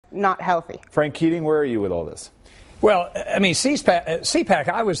not healthy. Frank Keating, where are you with all this? Well, I mean, CPAC,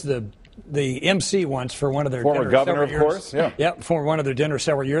 I was the MC once for one of their former dinners governor, of years. course. Yeah. Yep, for one of their dinners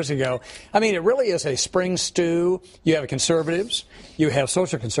several years ago. I mean, it really is a spring stew. You have conservatives, you have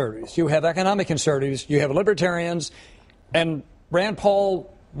social conservatives, you have economic conservatives, you have libertarians, and Rand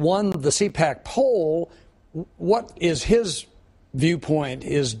Paul won the CPAC poll. What is his viewpoint?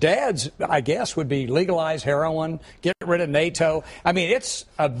 His dad's, I guess, would be legalize heroin, get rid of NATO. I mean, it's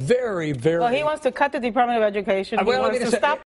a very, very... Well, he wants to cut the Department of Education. He wants to stop